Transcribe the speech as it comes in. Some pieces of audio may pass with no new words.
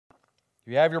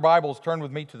If you have your Bibles, turn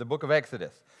with me to the book of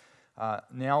Exodus.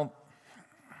 Now,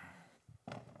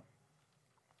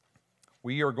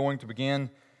 we are going to begin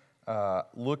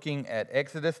looking at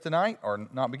Exodus tonight, or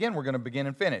not begin, we're going to begin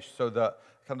and finish. So the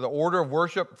order of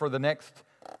worship for the next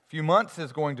few months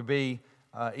is going to be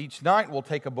each night we'll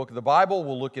take a book of the Bible,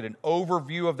 we'll look at an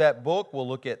overview of that book, we'll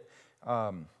look at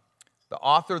the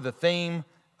author, the theme,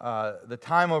 the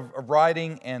time of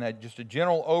writing, and just a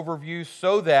general overview,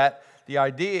 so that the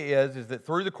idea is that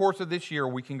through the course of this year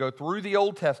we can go through the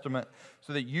Old Testament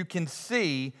so that you can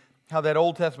see how that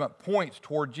Old Testament points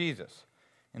toward Jesus.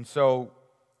 And so,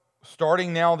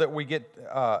 starting now that we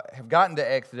have gotten to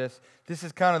Exodus, this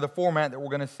is kind of the format that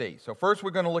we're going to see. So first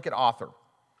we're going to look at author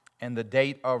and the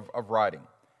date of writing.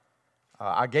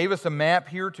 I gave us a map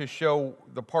here to show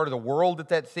the part of the world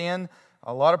that's in.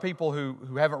 A lot of people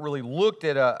who haven't really looked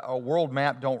at a world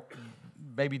map don't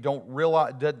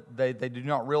realize they do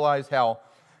not realize how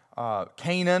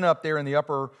Canaan up there in the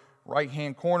upper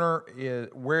right-hand corner is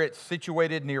where it's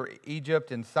situated near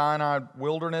Egypt and Sinai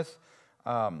wilderness.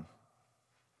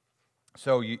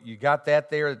 So you got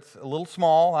that there. It's a little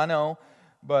small, I know,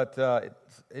 but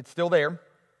it's still there.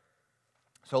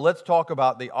 So let's talk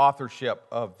about the authorship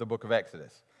of the book of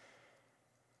Exodus.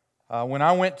 When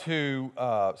I went to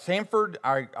Samford,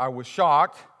 I was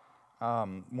shocked.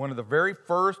 One of the very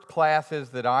first classes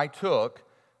that I took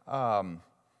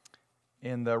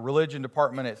in the religion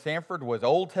department at Samford was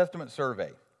Old Testament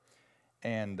survey.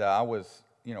 And I was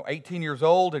 18 years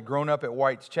old, had grown up at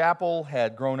White's Chapel,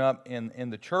 had grown up in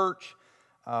the church,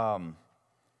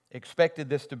 expected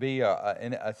this to be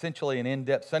essentially an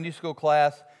in-depth Sunday school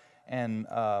class, and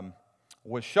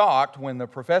was shocked when the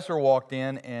professor walked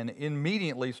in and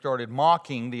immediately started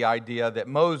mocking the idea that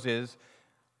Moses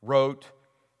wrote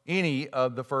any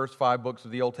of the first 5 books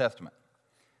of the Old Testament,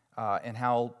 and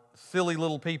how silly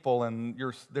little people and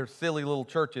their silly little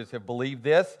churches have believed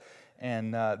this.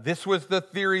 And this was the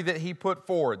theory that he put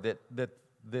forward, that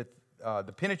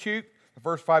the Pentateuch, the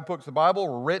first 5 books of the Bible,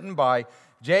 were written by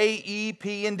J, E,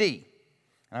 P, and D.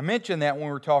 And I mentioned that when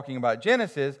we were talking about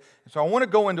Genesis. So I want to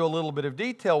go into a little bit of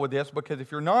detail with this, because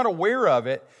if you're not aware of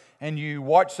it and you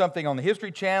watch something on the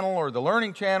History Channel or the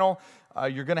Learning Channel,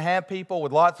 you're going to have people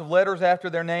with lots of letters after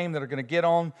their name that are going to get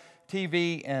on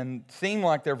TV and seem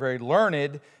like they're very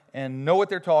learned and know what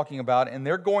they're talking about, and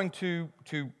they're going to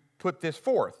put this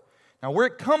forth. Now, where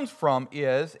it comes from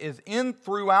is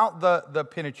throughout the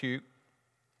Pentateuch,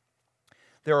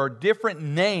 there are different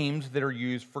names that are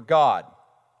used for God.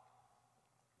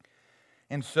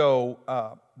 And so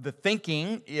the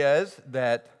thinking is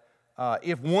that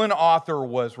if one author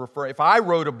was if I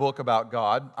wrote a book about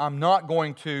God, I'm not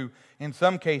going to, in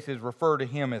some cases, refer to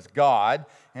him as God,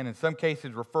 and in some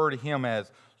cases refer to him as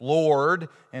Lord,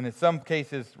 and in some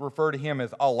cases refer to him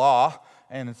as Allah,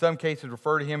 and in some cases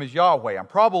refer to him as Yahweh. I'm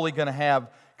probably going to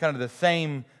have kind of the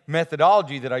same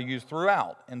methodology that I use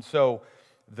throughout. And so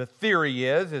the theory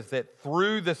is that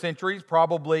through the centuries,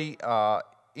 probably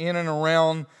in and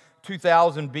around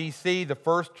 2000 BC, the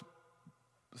first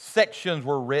sections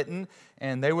were written,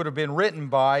 and they would have been written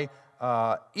by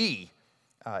E.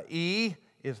 E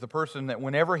is the person that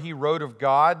whenever he wrote of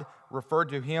God, referred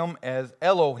to him as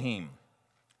Elohim.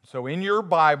 So in your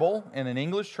Bible, in an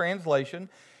English translation,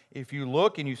 if you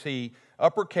look and you see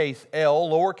uppercase L,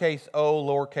 lowercase o,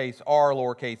 lowercase r,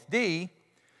 lowercase d,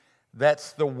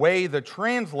 that's the way the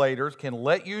translators can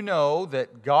let you know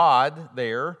that God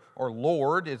there, or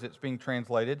Lord as it's being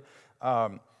translated,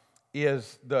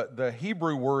 is the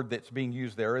Hebrew word that's being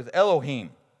used there is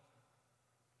Elohim.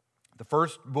 The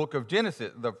first book of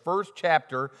Genesis, the first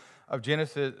chapter of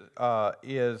Genesis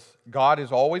is God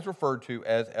is always referred to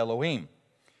as Elohim.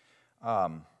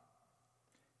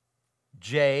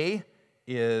 J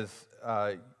is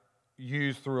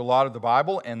used through a lot of the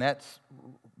Bible, and that's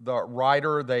the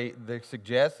writer they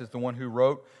suggest is the one who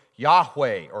wrote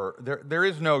Yahweh, or there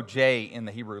is no J in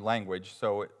the Hebrew language,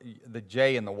 so the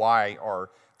J and the Y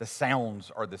the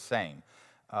sounds are the same.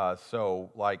 So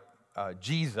like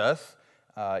Jesus,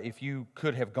 if you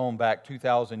could have gone back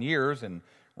 2,000 years and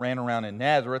ran around in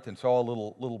Nazareth and saw a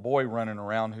little boy running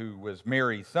around who was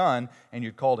Mary's son, and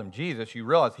you called him Jesus, you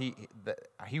realize he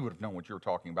would have known what you were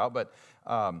talking about, but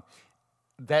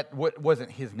that wasn't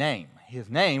his name. His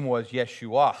name was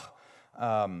Yeshua,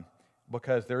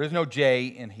 because there is no J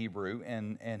in Hebrew,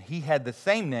 and he had the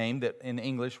same name that in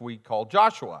English we call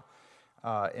Joshua,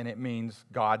 and it means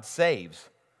God saves,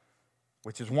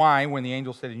 which is why when the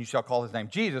angel said, "And you shall call his name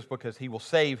Jesus, because he will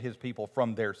save his people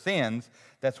from their sins,"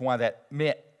 that's why that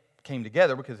came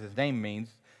together, because his name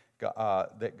means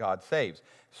that God saves.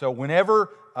 So whenever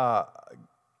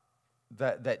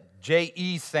that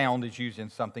J-E sound is used in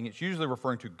something, it's usually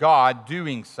referring to God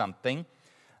doing something.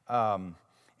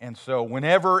 And so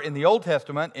whenever in the Old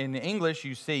Testament, in English,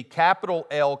 you see capital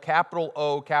L, capital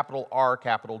O, capital R,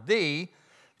 capital D,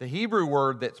 the Hebrew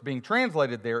word that's being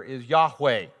translated there is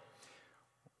Yahweh,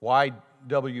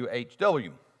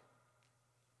 Y-W-H-W.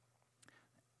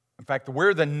 In fact,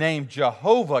 where the name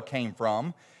Jehovah came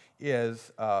from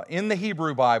is in the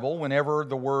Hebrew Bible, whenever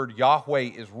the word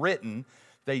Yahweh is written,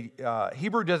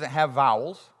 Hebrew doesn't have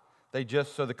vowels.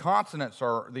 So the consonants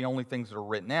are the only things that are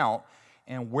written out.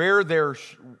 And where there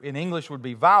in English would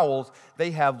be vowels,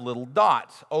 they have little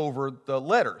dots over the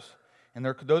letters. And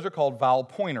those are called vowel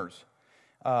pointers.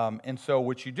 And so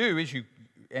what you do is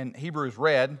and Hebrew is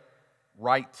read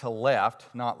right to left,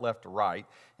 not left to right.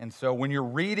 And so when you're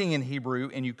reading in Hebrew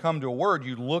and you come to a word,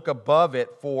 you look above it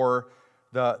for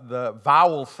the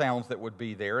vowel sounds that would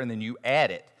be there, and then you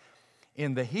add it.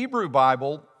 In the Hebrew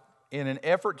Bible, in an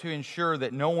effort to ensure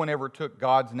that no one ever took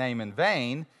God's name in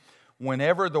vain,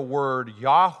 whenever the word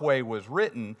Yahweh was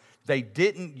written, they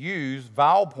didn't use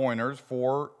vowel pointers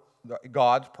for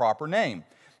God's proper name.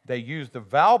 They used the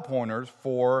vowel pointers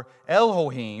for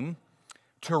Elohim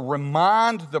to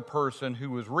remind the person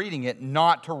who was reading it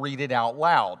not to read it out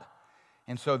loud.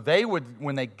 And so they would,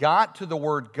 when they got to the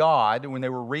word God, when they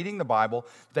were reading the Bible,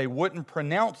 they wouldn't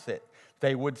pronounce it.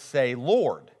 They would say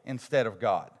Lord instead of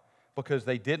God, because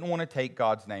they didn't want to take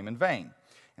God's name in vain.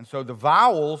 And so the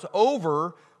vowels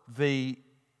over the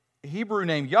Hebrew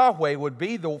name Yahweh would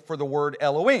be for the word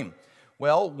Elohim.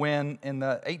 Well, when in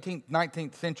the 18th,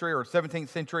 19th century or 17th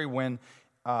century, when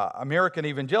American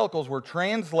evangelicals were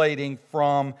translating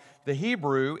from the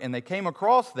Hebrew and they came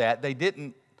across that, they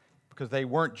didn't, because they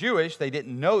weren't Jewish, they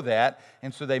didn't know that,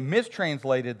 and so they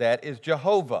mistranslated that as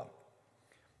Jehovah.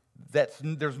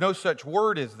 There's no such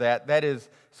word as that. That is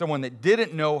someone that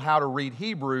didn't know how to read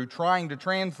Hebrew trying to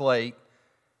translate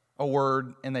a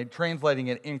word, and they're translating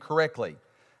it incorrectly.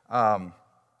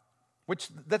 Which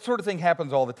that sort of thing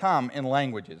happens all the time in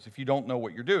languages if you don't know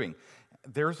what you're doing.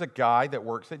 There's a guy that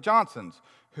works at Johnson's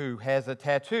who has a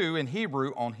tattoo in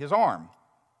Hebrew on his arm.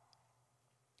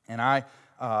 And I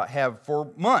have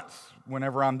for months,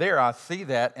 whenever I'm there, I see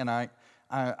that, and I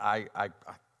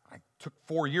took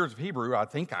 4 years of Hebrew. I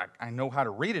think I know how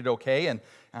to read it okay, and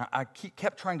I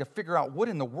kept trying to figure out what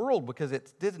in the world, because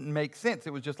it didn't make sense.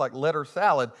 It was just like letter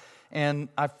salad. And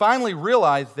I finally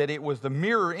realized that it was the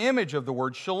mirror image of the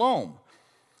word shalom,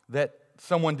 that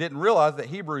someone didn't realize that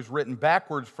Hebrew is written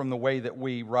backwards from the way that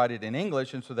we write it in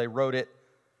English, and so they wrote it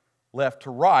left to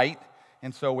right,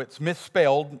 and so it's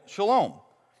misspelled shalom.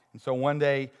 And so one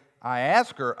day I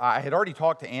asked her, I had already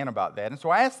talked to Ann about that, and so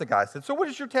I asked the guy, I said, so what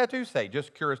does your tattoo say?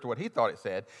 Just curious to what he thought it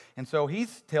said. And so he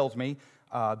tells me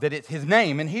that it's his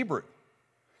name in Hebrew.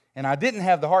 And I didn't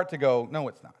have the heart to go, no,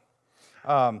 it's not.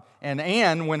 And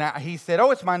Ann, when he said,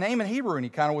 oh, it's my name in Hebrew, and he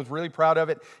kind of was really proud of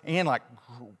it, Ann like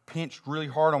pinched really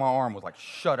hard on my arm, was like,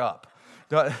 shut up.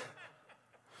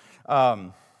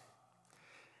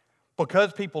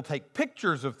 Because people take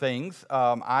pictures of things,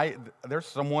 there's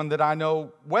someone that I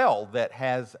know well that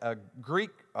has a Greek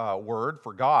word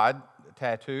for God,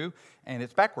 tattoo, and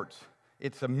it's backwards.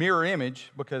 It's a mirror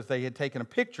image because they had taken a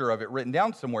picture of it written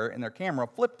down somewhere, and their camera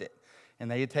flipped it. And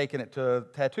they had taken it to a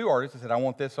tattoo artist and said, I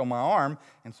want this on my arm,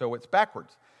 and so it's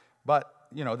backwards. But,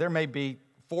 there may be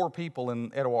 4 people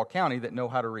in Etowah County that know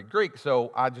how to read Greek,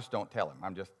 so I just don't tell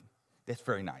them. It's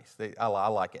very nice. I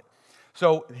like it.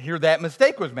 So here that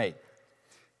mistake was made,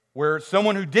 where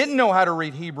someone who didn't know how to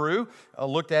read Hebrew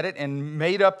looked at it and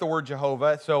made up the word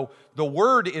Jehovah. So the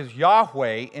word is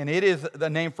Yahweh, and it is the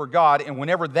name for God, and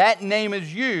whenever that name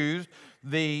is used,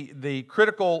 the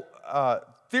critical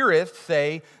theorists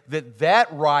say that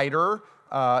writer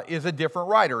is a different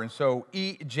writer. And so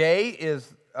J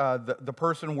is the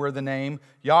person where the name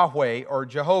Yahweh or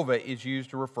Jehovah is used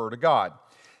to refer to God.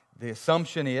 The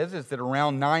assumption is that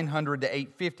around 900 to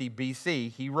 850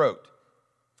 BC he wrote.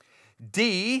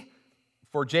 D,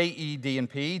 for J-E, D, and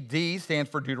P, D stands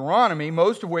for Deuteronomy,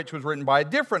 most of which was written by a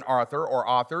different author or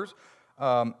authors.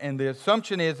 And the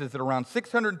assumption is that around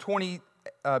 620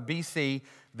 BC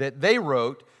that they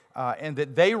wrote, and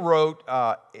that they wrote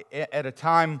at a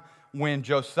time when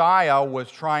Josiah was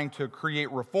trying to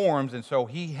create reforms, and so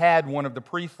he had one of the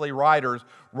priestly writers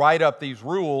write up these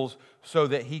rules so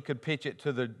that he could pitch it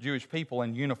to the Jewish people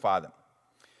and unify them.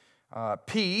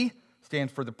 P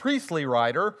stands for the priestly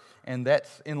writer, and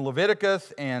that's in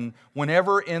Leviticus, and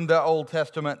whenever in the Old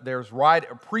Testament there's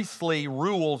priestly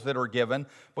rules that are given,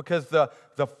 because the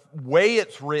way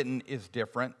it's written is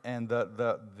different and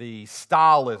the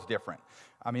style is different.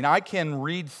 I mean, I can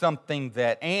read something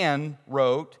that Anne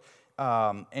wrote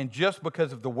And just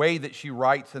because of the way that she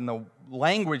writes and the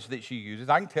language that she uses,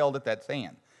 I can tell that that's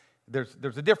hand.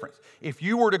 There's a difference. If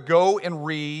you were to go and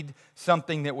read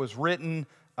something that was written,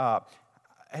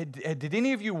 did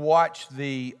any of you watch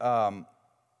the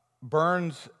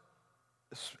Burns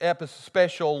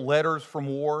special Letters from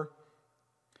War?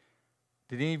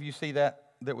 Did any of you see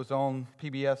that was on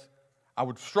PBS? I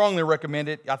would strongly recommend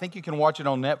it. I think you can watch it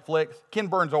on Netflix. Ken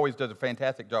Burns always does a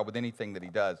fantastic job with anything that he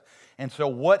does. And so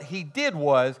what he did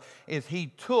is he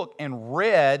took and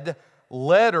read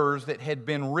letters that had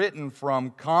been written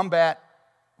from combat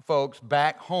folks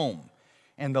back home.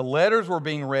 And the letters were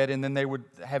being read, and then they would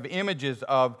have images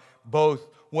of both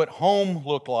what home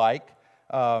looked like.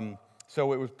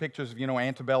 So it was pictures of,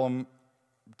 antebellum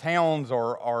towns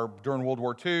or during World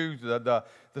War II,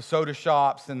 the soda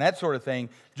shops and that sort of thing,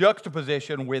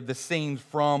 juxtaposition with the scenes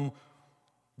from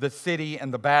the city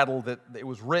and the battle that it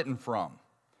was written from.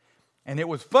 And it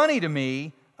was funny to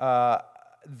me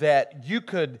that you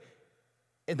could,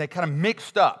 and they kind of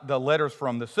mixed up the letters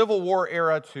from the Civil War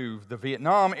era to the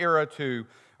Vietnam era to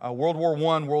World War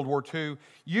I, World War II.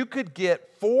 You could get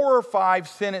 4 or 5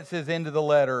 sentences into the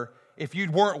letter if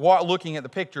you weren't looking at the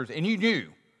pictures and you knew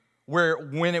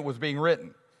when it was being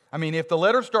written. I mean, if the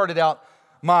letter started out,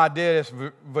 "My dearest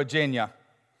Virginia,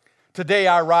 today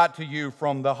I write to you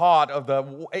from the heart of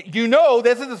the..."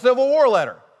 This is a Civil War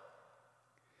letter.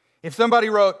 If somebody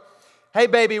wrote, "Hey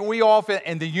baby, we off,"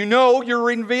 and you're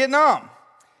reading Vietnam.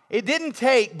 It didn't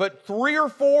take but 3 or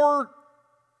 4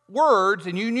 words,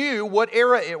 and you knew what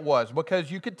era it was,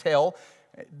 because you could tell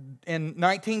in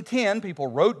 1910 people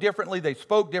wrote differently, they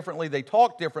spoke differently, they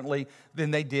talked differently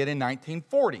than they did in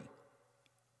 1940.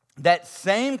 That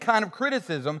same kind of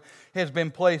criticism has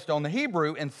been placed on the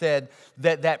Hebrew and said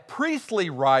that priestly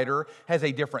writer has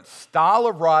a different style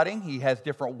of writing, he has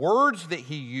different words that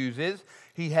he uses,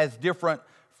 he has different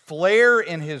flair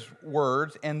in his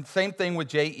words, and same thing with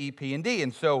J, E, P, and D.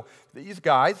 And so these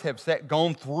guys have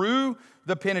gone through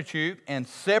the Pentateuch and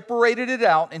separated it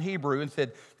out in Hebrew and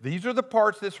said, these are the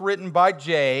parts that's written by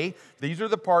J, these are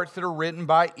the parts that are written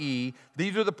by E,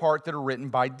 these are the parts that are written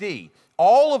by D.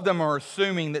 All of them are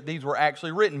assuming that these were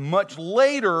actually written much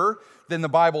later than the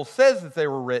Bible says that they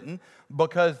were written,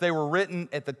 because they were written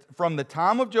from the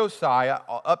time of Josiah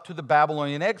up to the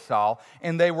Babylonian exile,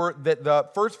 and the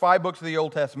first 5 books of the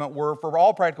Old Testament were, for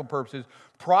all practical purposes,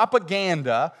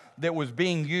 propaganda that was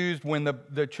being used when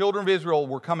the children of Israel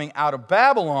were coming out of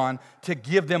Babylon to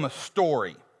give them a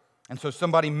story. And so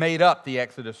somebody made up the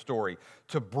Exodus story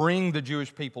to bring the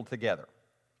Jewish people together.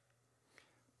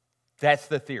 That's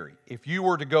the theory. If you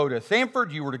were to go to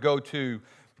Samford, you were to go to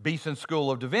Beeson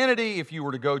School of Divinity, if you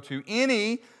were to go to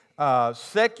any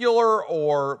secular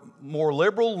or more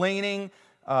liberal-leaning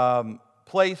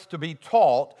place to be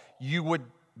taught, you would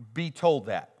be told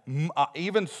that.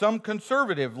 Even some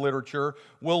conservative literature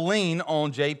will lean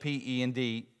on J, P, E, and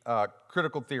D,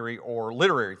 critical theory or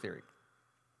literary theory.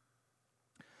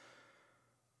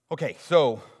 Okay,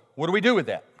 so what do we do with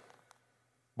that?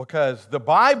 Because the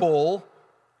Bible,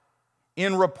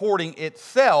 in reporting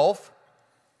itself,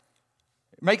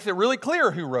 makes it really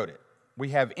clear who wrote it. We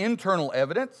have internal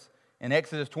evidence in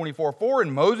Exodus 24:4,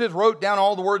 and Moses wrote down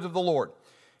all the words of the Lord.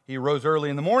 He rose early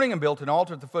in the morning and built an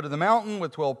altar at the foot of the mountain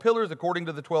with 12 pillars according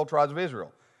to the 12 tribes of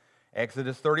Israel.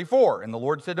 Exodus 34, and the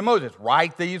Lord said to Moses,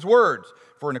 write these words,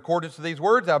 for in accordance to these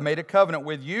words I've made a covenant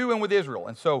with you and with Israel.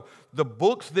 And so the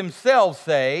books themselves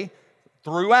say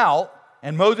throughout,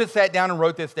 and Moses sat down and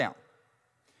wrote this down.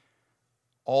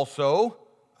 Also,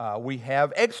 we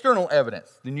have external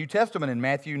evidence. The New Testament in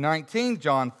Matthew 19,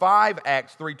 John 5,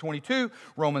 Acts 3:22,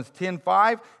 Romans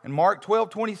 10:5, and Mark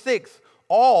 12:26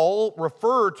 all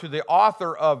refer to the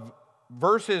author of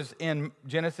verses in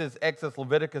Genesis, Exodus,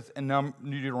 Leviticus, and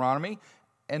New Deuteronomy,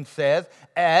 and says,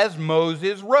 as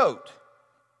Moses wrote.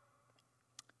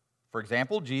 For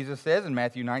example, Jesus says in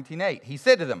Matthew 19:8, he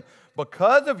said to them,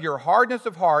 because of your hardness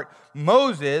of heart,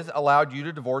 Moses allowed you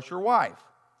to divorce your wife.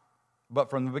 But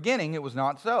from the beginning, it was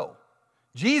not so.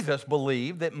 Jesus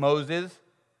believed that Moses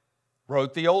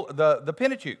wrote the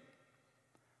Pentateuch.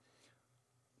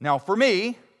 Now, for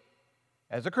me,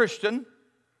 as a Christian,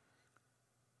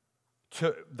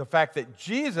 to the fact that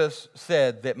Jesus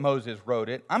said that Moses wrote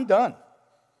it, I'm done.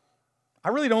 I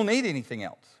really don't need anything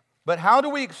else. But how do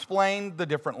we explain the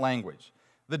different language,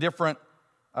 the different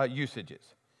usages?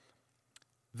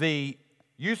 The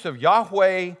use of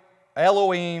Yahweh,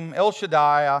 Elohim, El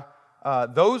Shaddai,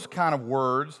 those kind of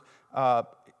words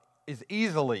is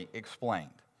easily explained.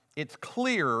 It's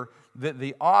clear that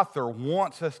the author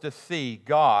wants us to see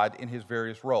God in his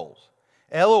various roles.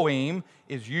 Elohim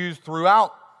is used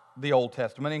throughout the Old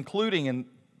Testament, including in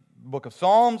book of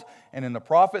Psalms and in the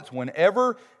prophets,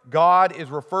 whenever God is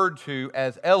referred to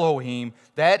as Elohim,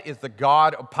 that is the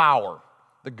God of power,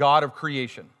 the God of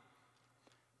creation.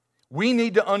 We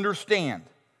need to understand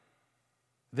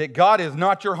that God is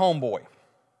not your homeboy.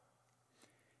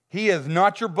 He is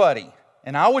not your buddy.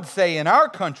 And I would say in our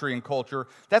country and culture,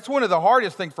 that's one of the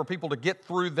hardest things for people to get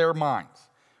through their minds.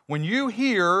 When you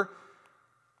hear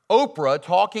Oprah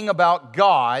talking about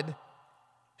God,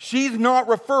 she's not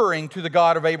referring to the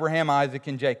God of Abraham, Isaac,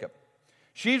 and Jacob.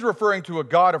 She's referring to a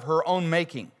God of her own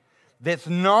making that's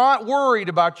not worried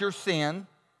about your sin,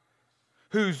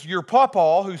 who's your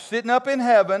pawpaw, who's sitting up in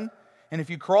heaven, and if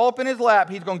you crawl up in his lap,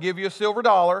 he's going to give you a silver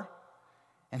dollar,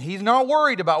 and he's not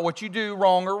worried about what you do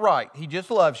wrong or right. He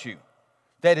just loves you.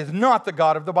 That is not the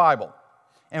God of the Bible.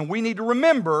 And we need to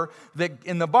remember that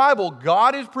in the Bible,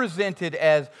 God is presented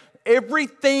as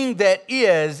everything that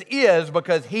is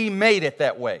because He made it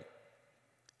that way.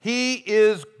 He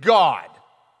is God.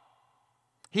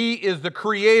 He is the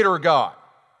Creator God.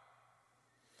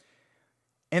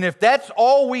 And if that's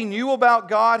all we knew about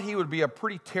God, He would be a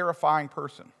pretty terrifying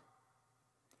person.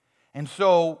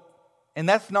 And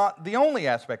that's not the only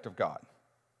aspect of God.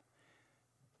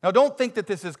 Now, don't think that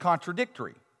this is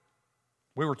contradictory.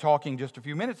 We were talking just a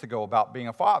few minutes ago about being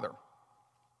a father.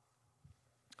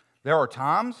 There are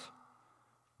times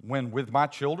when, with my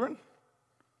children,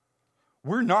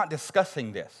 we're not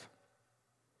discussing this.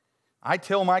 I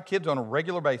tell my kids on a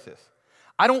regular basis,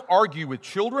 I don't argue with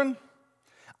children.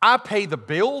 I pay the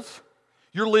bills.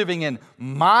 You're living in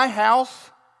my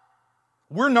house.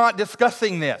 We're not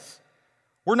discussing this.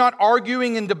 We're not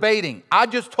arguing and debating. I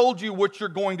just told you what you're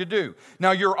going to do.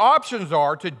 Now, your options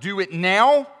are to do it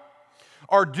now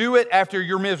or do it after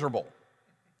you're miserable.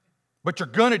 But you're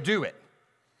going to do it.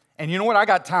 And you know what? I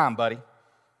got time, buddy.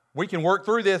 We can work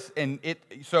through this,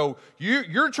 so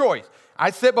your choice. I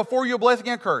set before you a blessing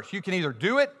and a curse. You can either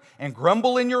do it and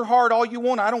grumble in your heart all you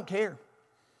want, I don't care.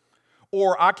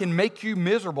 Or I can make you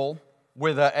miserable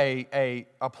with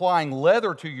applying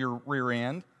leather to your rear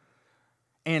end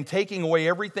and taking away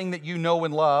everything that you know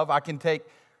and love. I can take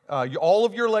all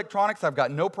of your electronics. I've got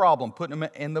no problem putting them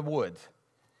in the woods.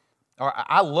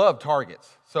 I love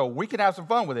targets, so we can have some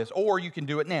fun with this, or you can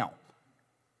do it now.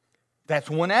 That's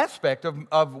one aspect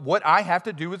of what I have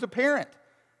to do as a parent.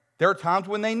 There are times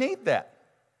when they need that.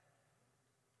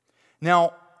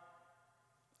 Now,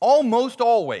 almost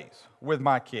always with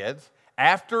my kids,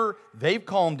 after they've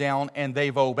calmed down and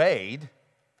they've obeyed,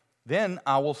 then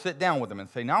I will sit down with them and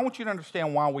say, now I want you to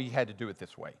understand why we had to do it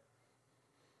this way.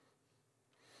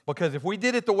 Because if we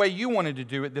did it the way you wanted to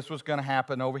do it, this was going to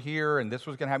happen over here and this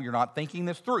was going to happen. You're not thinking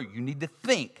this through. You need to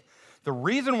think. The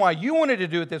reason why you wanted to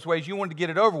do it this way is you wanted to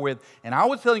get it over with, and I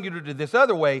was telling you to do this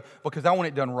other way because I want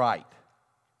it done right.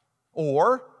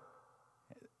 Or,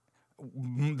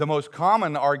 the most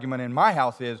common argument in my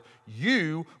house is,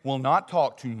 you will not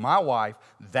talk to my wife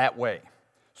that way.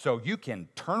 So you can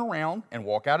turn around and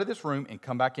walk out of this room and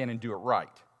come back in and do it right.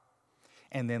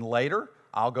 And then later,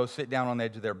 I'll go sit down on the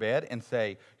edge of their bed and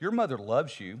say, your mother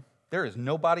loves you. There is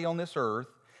nobody on this earth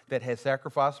that has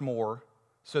sacrificed more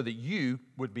so that you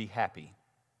would be happy.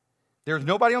 There's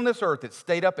nobody on this earth that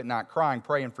stayed up at night crying,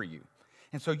 praying for you.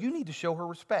 And so you need to show her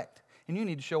respect, and you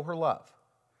need to show her love.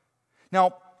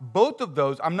 Now, both of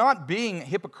those, I'm not being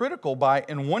hypocritical by,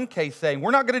 in one case, saying,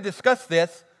 we're not going to discuss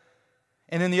this,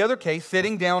 and in the other case,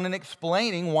 sitting down and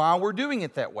explaining why we're doing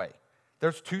it that way.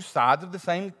 There's two sides of the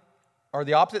same, or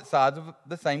the opposite sides of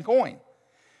the same coin.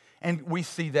 And we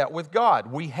see that with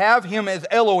God. We have Him as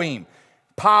Elohim,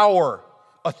 power,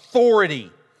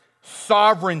 authority,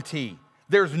 sovereignty.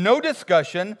 There's no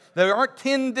discussion. There aren't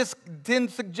 10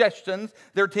 suggestions.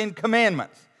 There are 10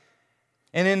 commandments.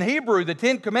 And in Hebrew, the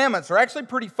 10 commandments are actually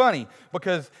pretty funny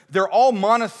because they're all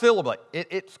monosyllabic.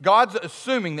 It's God's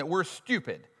assuming that we're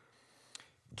stupid.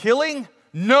 Killing?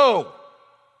 No.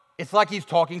 It's like He's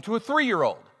talking to a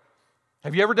 3-year-old.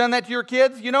 Have you ever done that to your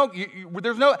kids? You know,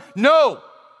 there's no,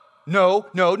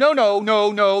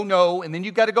 and then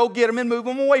you've got to go get them and move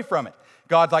them away from it.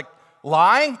 God's like,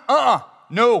 lying?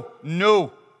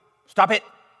 No, stop it.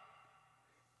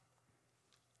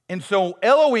 And so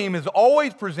Elohim is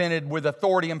always presented with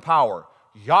authority and power.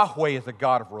 Yahweh is a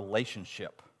God of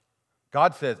relationship.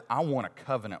 God says, I want a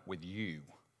covenant with you.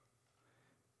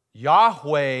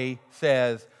 Yahweh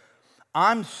says,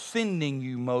 I'm sending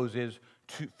you, Moses,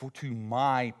 to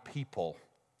my people.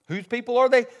 Whose people are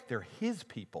they? They're His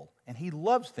people, and He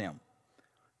loves them.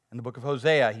 In the book of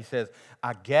Hosea, He says,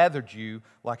 I gathered you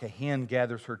like a hen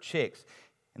gathers her chicks.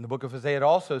 In the book of Hosea, it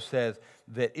also says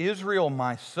that Israel,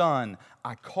 my son,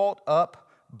 I caught up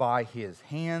by his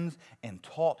hands and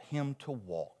taught him to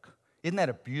walk. Isn't that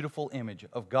a beautiful image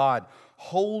of God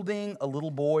holding a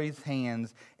little boy's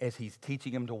hands as he's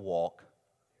teaching him to walk?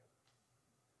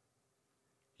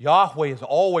 Yahweh is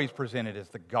always presented as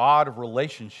the God of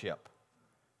relationship.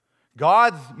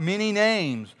 God's many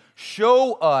names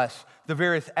show us the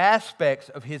various aspects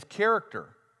of His character.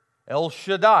 El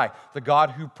Shaddai, the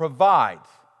God who provides.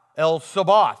 El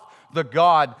Sabaoth, the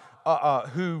God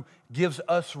who gives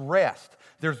us rest.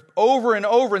 There's over and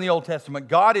over in the Old Testament,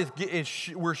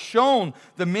 we're shown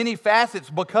the many facets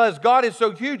because God is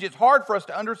so huge, it's hard for us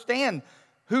to understand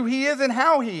who He is and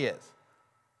how He is.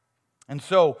 And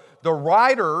so the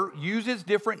writer uses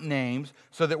different names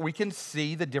so that we can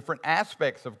see the different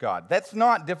aspects of God. That's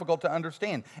not difficult to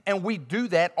understand. And we do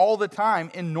that all the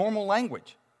time in normal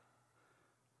language.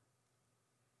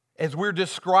 As we're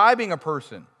describing a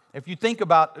person, if you think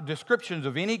about descriptions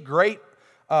of any great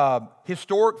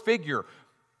historic figure,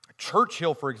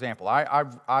 Churchill, for example.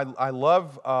 I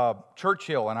love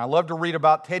Churchill, and I love to read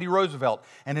about Teddy Roosevelt.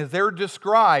 And as they're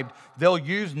described, they'll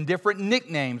use different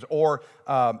nicknames. Or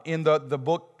in the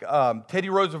book, Teddy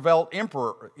Roosevelt,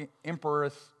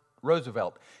 Empress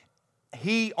Roosevelt,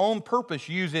 he on purpose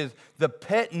uses the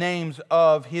pet names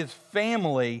of his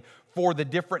family for the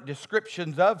different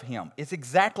descriptions of him. It's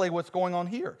exactly what's going on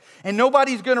here. And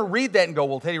nobody's going to read that and go,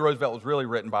 well, Teddy Roosevelt was really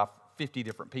written by 50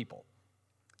 different people.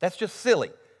 That's just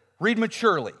silly. Read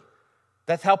maturely.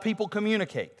 That's how people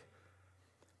communicate.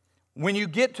 When you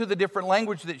get to the different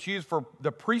language that's used for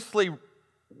the priestly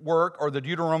work or the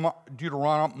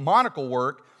Deuteronomical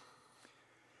work,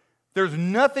 there's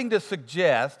nothing to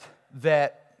suggest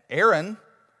that Aaron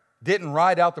didn't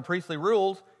write out the priestly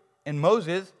rules and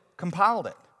Moses compiled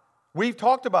it. We've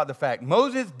talked about the fact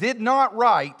Moses did not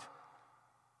write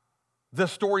the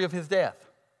story of his death.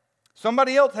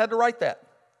 Somebody else had to write that.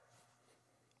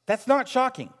 That's not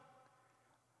shocking.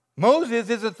 Moses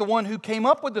isn't the one who came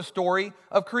up with the story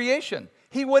of creation.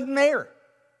 He wasn't there.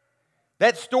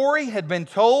 That story had been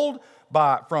told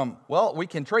we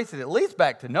can trace it at least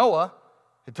back to Noah,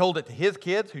 who told it to his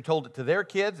kids, who told it to their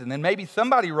kids, and then maybe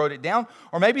somebody wrote it down,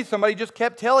 or maybe somebody just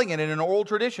kept telling it in an oral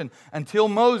tradition until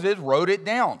Moses wrote it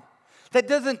down. That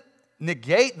doesn't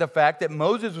negate the fact that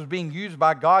Moses was being used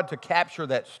by God to capture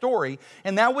that story,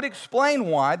 and that would explain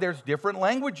why there's different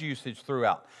language usage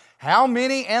throughout. How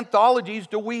many anthologies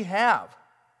do we have?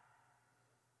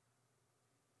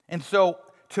 And so,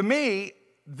 to me,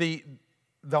 the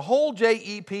whole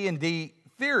J-E-P and D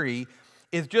theory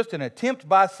is just an attempt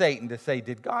by Satan to say,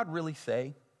 did God really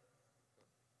say?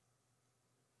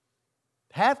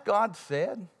 Hath God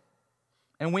said?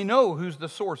 And we know who's the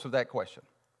source of that question.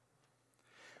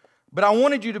 But I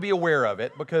wanted you to be aware of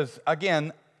it because,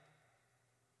 again,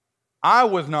 I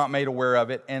was not made aware of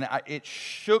it, and it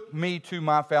shook me to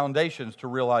my foundations to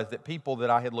realize that people that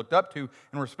I had looked up to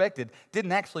and respected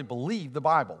didn't actually believe the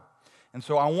Bible. And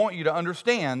so I want you to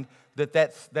understand that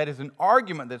that is an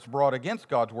argument that's brought against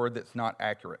God's Word that's not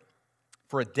accurate.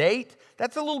 For a date,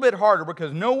 that's a little bit harder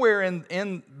because nowhere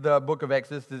in the book of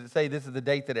Exodus does it say this is the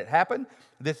date that it happened,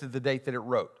 this is the date that it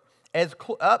wrote.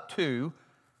 Up to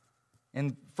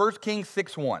in 1 Kings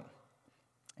 6:1.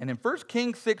 And in 1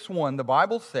 Kings 6:1, the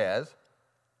Bible says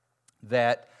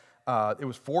that it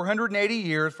was 480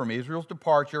 years from Israel's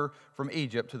departure from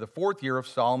Egypt to the 4th year of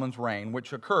Solomon's reign,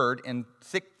 which occurred in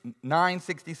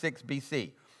 966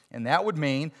 BC. And that would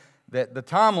mean that the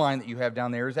timeline that you have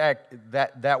down there is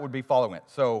that would be following it.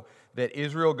 So that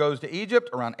Israel goes to Egypt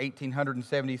around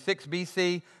 1876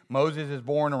 BC, Moses is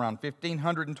born around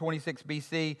 1526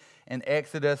 BC, and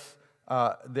Exodus,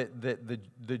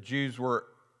 the Jews were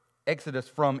Exodus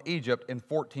from Egypt in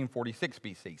 1446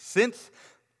 BC. Since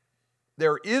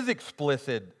there is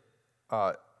explicit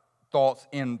thoughts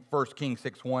in 1 Kings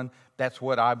 6:1, that's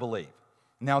what I believe.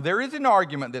 Now, there is an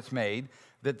argument that's made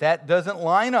that doesn't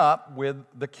line up with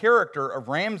the character of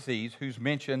Ramses who's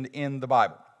mentioned in the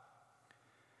Bible.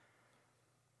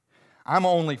 I'm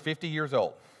only 50 years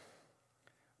old,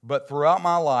 but throughout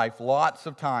my life, lots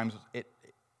of times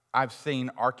I've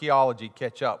seen archaeology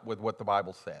catch up with what the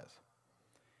Bible says.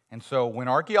 And so when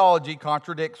archaeology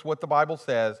contradicts what the Bible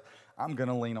says, I'm going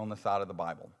to lean on the side of the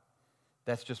Bible.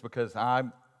 That's just because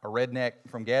I'm a redneck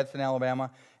from Gadsden,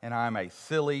 Alabama, and I'm a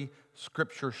silly,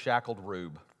 scripture-shackled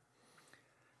rube.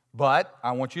 But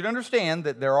I want you to understand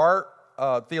that there are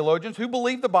theologians who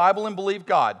believe the Bible and believe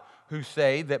God, who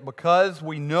say that because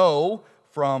we know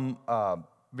from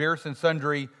various and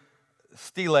sundry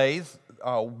steles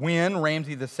when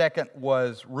Ramses II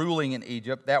was ruling in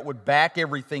Egypt, that would back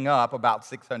everything up about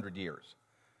 600 years.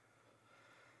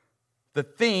 The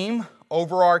theme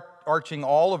overarching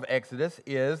all of Exodus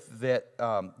is that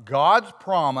God's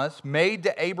promise made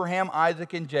to Abraham,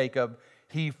 Isaac, and Jacob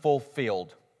he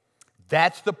fulfilled.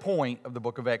 That's the point of the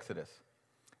book of Exodus.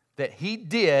 That he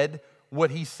did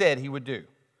what he said he would do.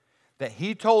 That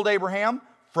he told Abraham,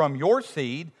 from your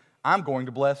seed, I'm going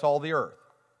to bless all the earth.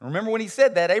 Remember when he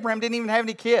said that, Abraham didn't even have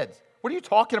any kids. What are you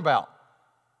talking about?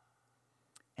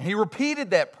 And he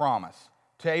repeated that promise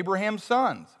to Abraham's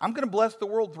sons. I'm going to bless the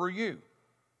world through you.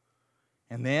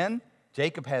 And then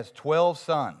Jacob has 12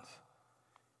 sons.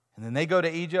 And then they go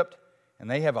to Egypt and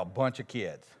they have a bunch of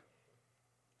kids.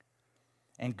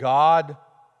 And God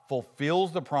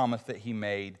fulfills the promise that he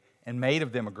made and made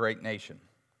of them a great nation.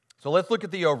 So let's look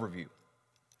at the overview.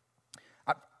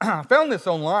 I found this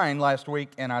online last week,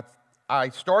 and I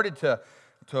started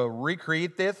to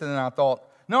recreate this, and then I thought,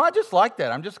 no, I just like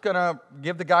that. I'm just going to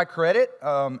give the guy credit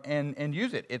and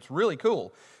use it. It's really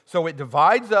cool. So it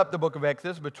divides up the book of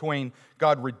Exodus between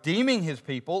God redeeming his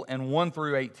people in 1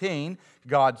 through 18,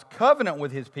 God's covenant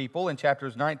with his people in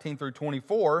chapters 19 through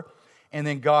 24, and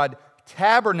then God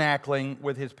tabernacling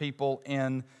with his people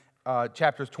in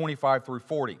chapters 25 through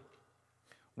 40.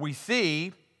 We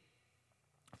see,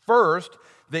 first,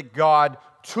 that God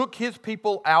took his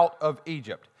people out of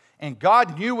Egypt. And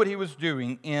God knew what he was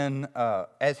doing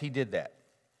as he did that.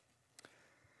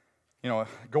 You know,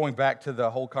 going back to the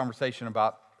whole conversation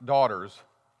about daughters,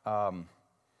 I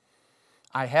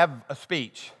have a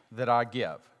speech that I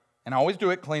give. And I always do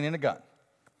it cleaning a gun.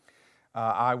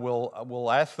 I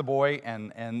will ask the boy,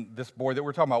 and this boy that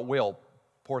we're talking about, Will,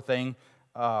 poor thing,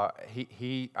 I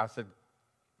said,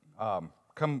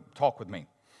 come talk with me.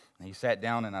 And he sat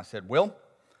down and I said, Will,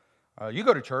 you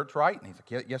go to church, right? And he's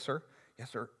like, yes, sir.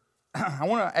 Yes, sir. I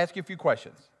want to ask you a few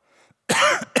questions.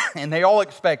 And they all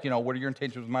expect, what are your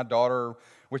intentions with my daughter?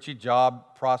 What's your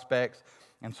job prospects?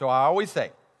 And so I always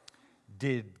say,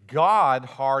 did God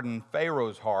harden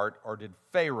Pharaoh's heart, or did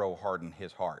Pharaoh harden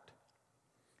his heart?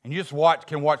 And you just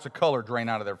can watch the color drain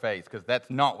out of their face, because that's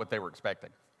not what they were expecting.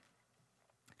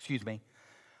 Excuse me.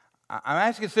 I'm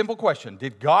asking a simple question.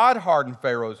 Did God harden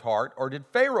Pharaoh's heart, or did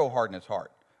Pharaoh harden his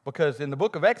heart? Because in the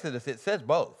book of Exodus, it says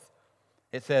both.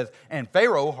 It says, and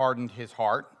Pharaoh hardened his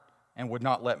heart and would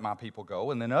not let my people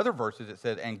go. And then other verses it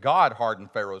says, and God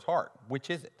hardened Pharaoh's heart. Which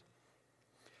is it?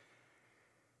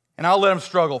 And I'll let them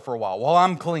struggle for a while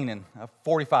I'm cleaning.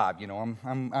 45,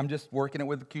 I'm just working it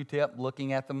with the Q-tip,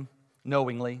 looking at them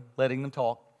knowingly, letting them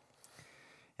talk.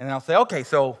 And then I'll say, okay,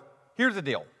 so here's the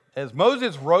deal. As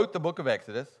Moses wrote the book of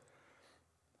Exodus,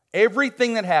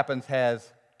 everything that happens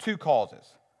has two causes,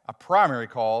 a primary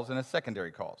cause and a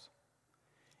secondary cause.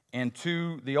 And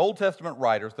to the Old Testament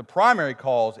writers, the primary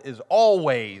cause is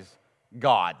always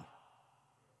God.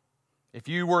 If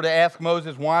you were to ask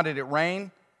Moses, why did it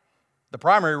rain? The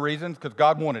primary reason is because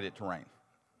God wanted it to rain.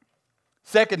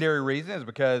 Secondary reason is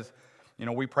because,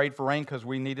 we prayed for rain because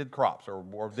we needed crops,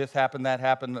 or this happened, that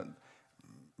happened,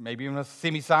 maybe even a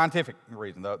semi-scientific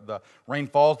reason. The rain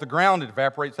falls to the ground, it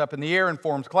evaporates up in the air and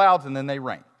forms clouds, and then they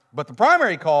rain. But the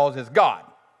primary cause is God.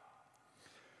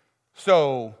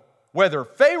 So, whether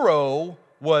Pharaoh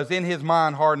was in his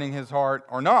mind hardening his heart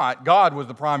or not, God was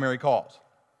the primary cause.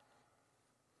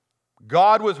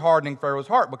 God was hardening Pharaoh's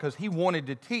heart because he wanted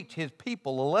to teach his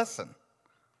people a lesson.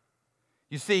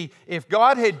 You see, if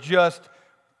God had just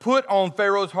put on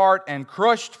Pharaoh's heart and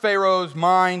crushed Pharaoh's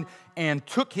mind and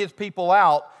took his people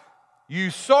out, you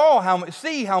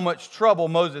see how much trouble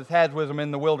Moses had with them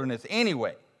in the wilderness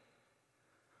anyway.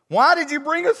 Why did you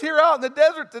bring us here out in the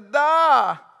desert to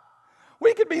die?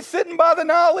 We could be sitting by the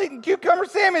Nile eating cucumber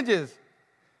sandwiches.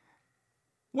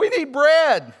 We need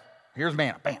bread. Here's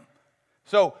manna, bam.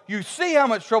 So you see how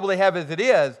much trouble they have as it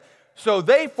is. So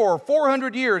they, for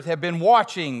 400 years, have been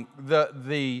watching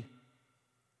the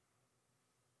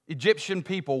Egyptian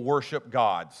people worship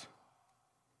gods.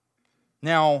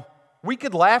 Now, we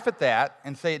could laugh at that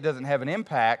and say it doesn't have an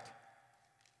impact.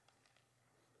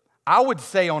 I would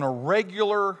say on a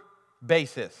regular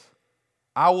basis,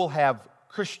 I will have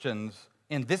Christians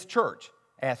in this church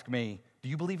ask me, do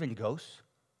you believe in ghosts?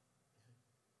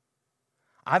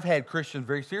 I've had Christians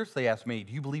very seriously ask me,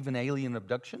 do you believe in alien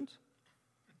abductions?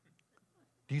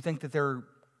 Do you think that there are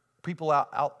people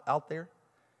out there?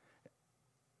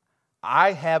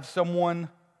 I have someone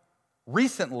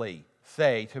recently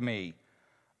say to me,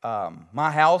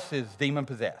 my house is demon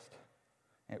possessed.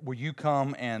 Will you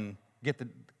come and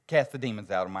cast the demons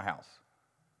out of my house?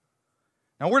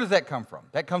 Now, where does that come from?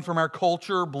 That comes from our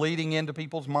culture bleeding into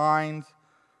people's minds.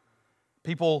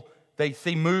 People, they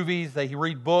see movies, they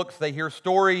read books, they hear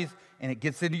stories, and it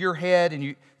gets into your head,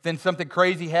 and then something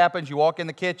crazy happens. You walk in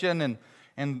the kitchen,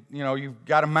 and you've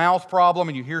got a mouse problem,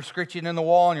 and you hear scratching in the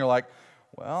wall, and you're like,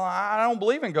 well, I don't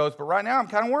believe in ghosts, but right now I'm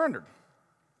kind of wondered.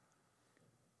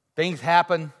 Things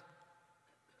happen.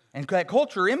 And that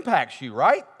culture impacts you,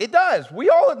 right? It does. We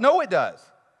all know it does.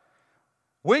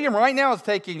 William right now is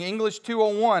taking English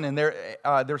 201, and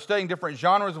they're studying different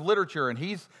genres of literature, and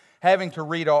he's having to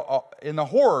read in the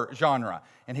horror genre,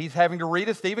 and he's having to read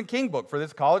a Stephen King book for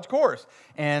this college course.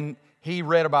 And he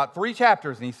read about 3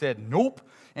 chapters, and he said, nope.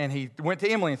 And he went to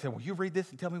Emily and said, will you read this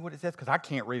and tell me what it says? Because I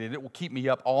can't read it. It will keep me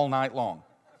up all night long.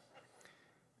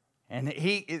 And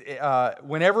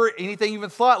whenever anything even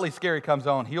slightly scary comes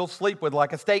on, he'll sleep with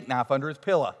like a steak knife under his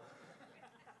pillow.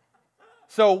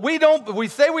 So we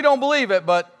say we don't believe it,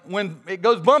 but when it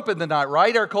goes bump in the night,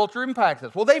 right, our culture impacts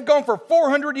us. Well, they've gone for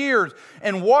 400 years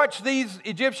and watched these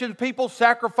Egyptian people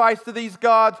sacrifice to these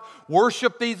gods,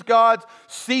 worship these gods,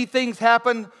 see things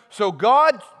happen. So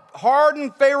God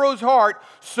hardened Pharaoh's heart,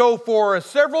 so for a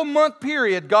several-month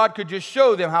period, God could just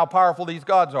show them how powerful these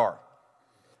gods are.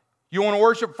 You want to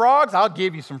worship frogs? I'll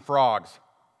give you some frogs.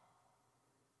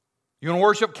 You want to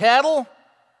worship cattle?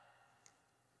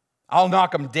 I'll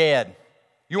knock them dead.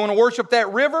 You want to worship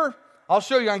that river? I'll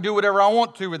show you I can do whatever I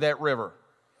want to with that river.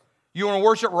 You want to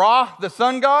worship Ra, the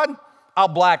sun god? I'll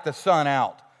black the sun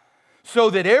out. So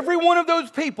that every one of those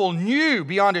people knew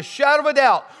beyond a shadow of a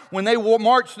doubt when they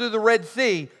marched through the Red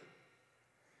Sea,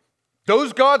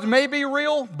 those gods may be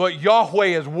real, but Yahweh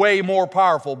is way more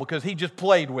powerful because he just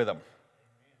played with them.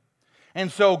 And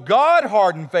so God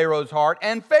hardened Pharaoh's heart,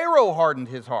 and Pharaoh hardened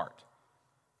his heart.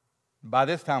 By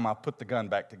this time, I've put the gun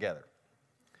back together.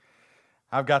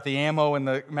 I've got the ammo in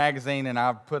the magazine, and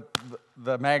I've put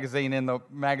the magazine in the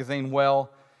magazine well,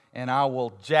 and I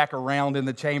will jack around in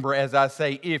the chamber as I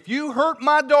say, if you hurt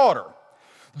my daughter,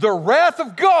 the wrath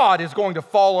of God is going to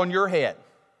fall on your head.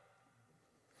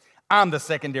 I'm the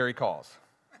secondary cause.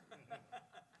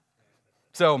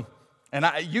 So... and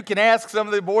you can ask some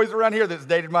of the boys around here that's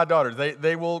dated my daughters.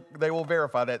 They will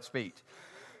verify that speech.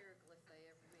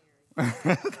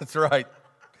 That's right.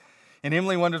 And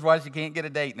Emily wonders why she can't get a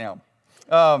date now.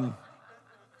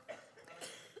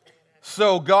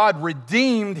 So God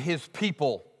redeemed his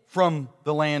people from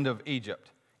the land of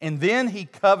Egypt. And then he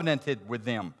covenanted with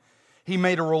them. He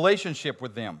made a relationship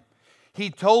with them. He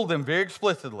told them very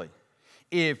explicitly,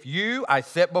 I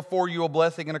set before you a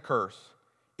blessing and a curse.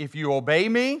 If you obey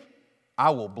me, I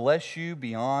will bless you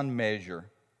beyond measure.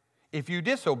 If you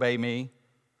disobey me,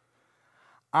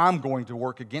 I'm going to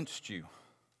work against you.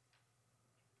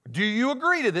 Do you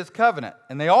agree to this covenant?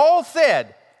 And they all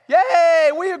said, yay,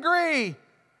 we agree.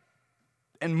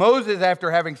 And Moses,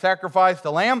 after having sacrificed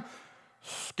the lamb,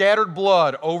 scattered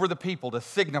blood over the people to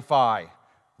signify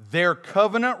their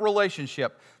covenant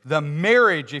relationship, the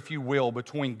marriage, if you will,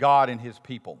 between God and his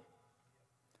people.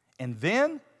 And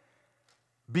then,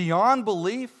 beyond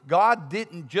belief, God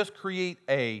didn't just create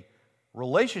a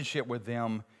relationship with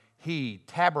them, he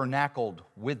tabernacled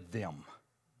with them.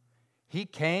 He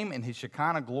came in his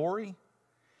Shekinah glory.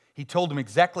 He told them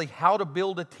exactly how to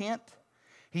build a tent.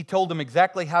 He told them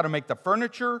exactly how to make the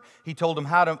furniture. He told them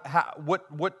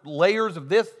what layers of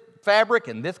this fabric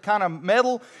and this kind of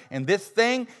metal and this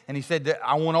thing. And he said,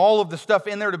 I want all of the stuff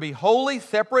in there to be holy,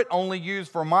 separate, only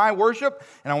used for my worship.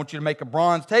 And I want you to make a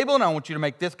bronze table, and I want you to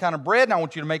make this kind of bread, and I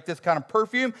want you to make this kind of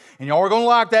perfume. And y'all are going to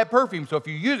like that perfume. So if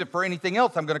you use it for anything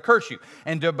else, I'm going to curse you.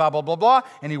 And blah, blah, blah, blah.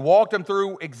 And he walked them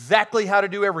through exactly how to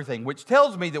do everything, which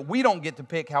tells me that we don't get to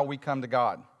pick how we come to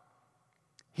God.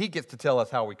 He gets to tell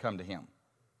us how we come to him.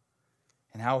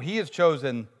 And how he has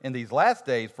chosen in these last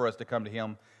days for us to come to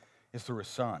him is through his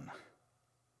Son.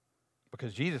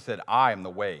 Because Jesus said, I am the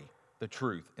way, the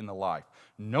truth, and the life.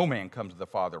 No man comes to the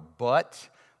Father but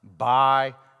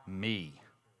by me.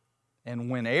 And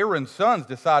when Aaron's sons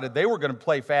decided they were going to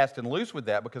play fast and loose with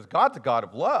that, because God's a God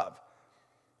of love,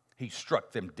 he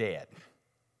struck them dead.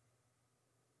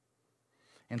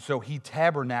 And so he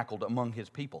tabernacled among his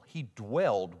people. He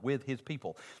dwelled with his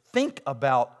people. Think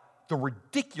about the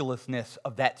ridiculousness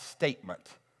of that statement.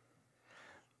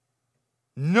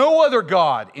 No other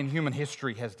God in human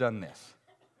history has done this.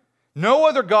 No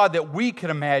other God that we can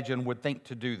imagine would think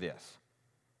to do this.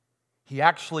 He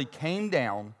actually came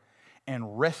down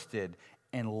and rested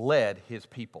and led his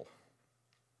people.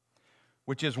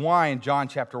 Which is why in John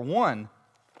chapter 1,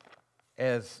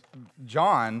 as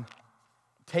John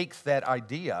takes that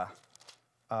idea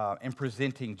in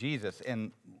presenting Jesus,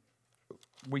 and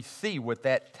we see what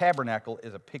that tabernacle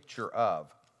is a picture of.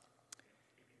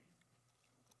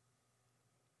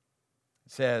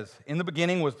 It says, in the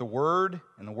beginning was the Word,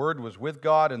 and the Word was with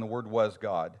God, and the Word was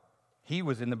God. He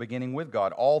was in the beginning with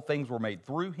God. All things were made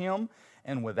through him,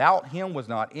 and without him was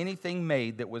not anything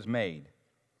made that was made.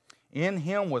 In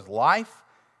him was life,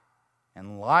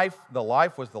 and the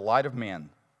life was the light of men.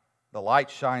 The light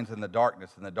shines in the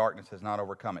darkness, and the darkness has not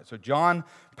overcome it. So John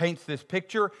paints this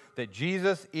picture that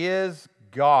Jesus is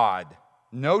God,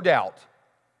 no doubt.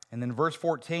 And then verse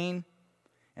 14,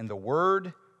 and the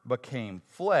Word became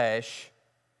flesh,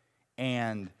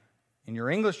 and in your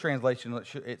English translation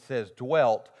it says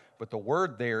dwelt, but the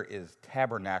word there is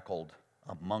tabernacled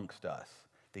amongst us.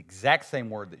 The exact same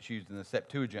word that's used in the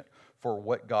Septuagint for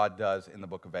what God does in the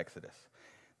book of Exodus.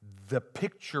 The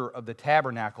picture of the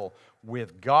tabernacle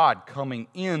with God coming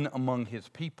in among his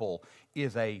people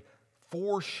is a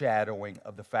foreshadowing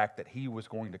of the fact that he was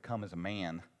going to come as a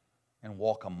man and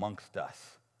walk amongst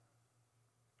us.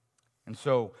 And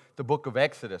so the book of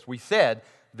Exodus, we said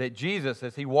that Jesus,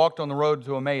 as he walked on the road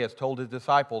to Emmaus, told his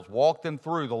disciples, walked them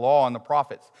through the law and the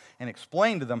prophets, and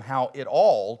explained to them how it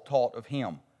all taught of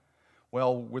him.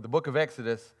 Well, with the book of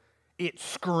Exodus, it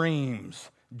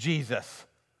screams Jesus.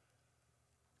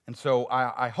 And so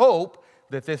I hope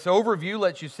that this overview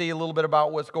lets you see a little bit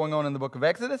about what's going on in the book of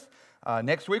Exodus.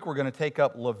 Next week, we're going to take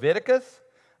up Leviticus.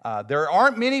 There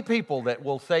aren't many people that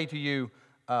will say to you,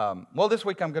 well, this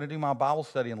week I'm going to do my Bible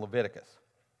study in Leviticus.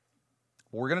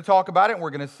 We're going to talk about it, and we're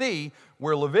going to see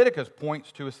where Leviticus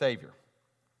points to a Savior.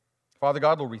 Father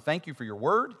God, Lord, we thank you for your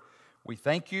word. We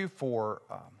thank you for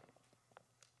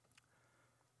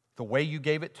the way you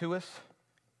gave it to us.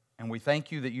 And we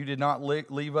thank you that you did not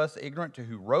leave us ignorant to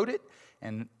who wrote it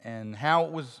and how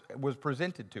it was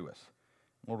presented to us.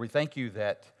 Lord, we thank you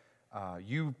that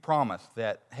you promised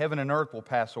that heaven and earth will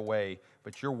pass away,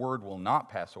 but your word will not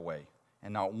pass away,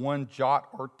 and not one jot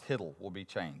or tittle will be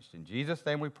changed. In Jesus'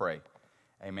 name we pray.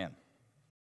 Amen.